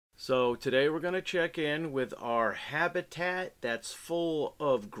So today we're going to check in with our habitat that's full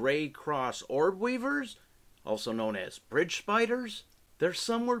of gray cross orb-weavers, also known as bridge spiders. There's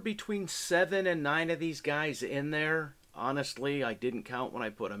somewhere between 7 and 9 of these guys in there. Honestly, I didn't count when I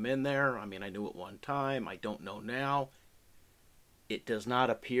put them in there. I mean, I knew at one time. I don't know now. It does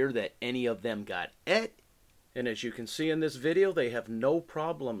not appear that any of them got et. And as you can see in this video, they have no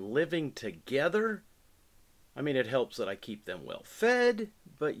problem living together. I mean, it helps that I keep them well fed.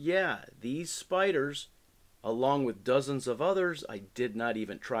 But yeah, these spiders, along with dozens of others I did not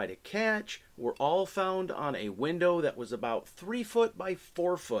even try to catch, were all found on a window that was about 3 foot by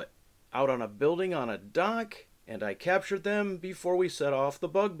 4 foot, out on a building on a dock, and I captured them before we set off the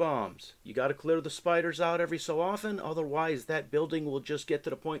bug bombs. You got to clear the spiders out every so often, otherwise that building will just get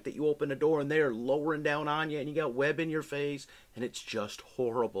to the point that you open a door and they're lowering down on you and you got web in your face, and it's just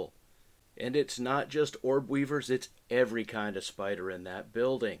horrible. And it's not just orb weavers, it's every kind of spider in that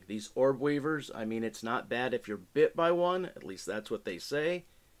building. These orb weavers, I mean, it's not bad if you're bit by one, at least that's what they say.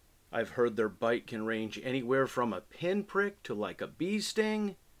 I've heard their bite can range anywhere from a pinprick to like a bee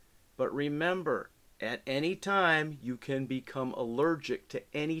sting. But remember, at any time you can become allergic to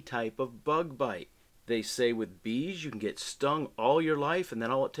any type of bug bite. They say with bees you can get stung all your life and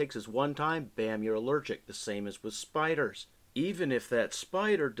then all it takes is one time, bam, you're allergic. The same as with spiders. Even if that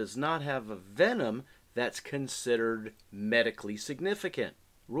spider does not have a venom, that's considered medically significant.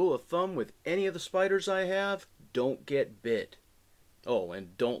 Rule of thumb with any of the spiders I have, don't get bit. Oh,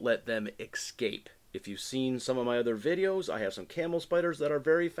 and don't let them escape. If you've seen some of my other videos, I have some camel spiders that are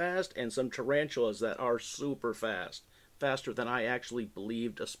very fast and some tarantulas that are super fast. Faster than I actually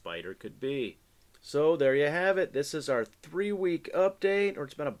believed a spider could be. So there you have it. This is our 3-week update, or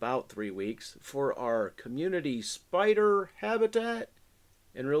it's been about 3 weeks, for our community spider habitat.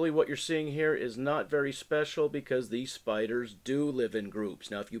 And really what you're seeing here is not very special because these spiders do live in groups.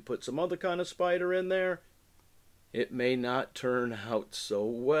 Now if you put some other kind of spider in there, it may not turn out so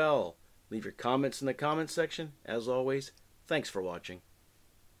well. Leave your comments in the comments section. As always, thanks for watching.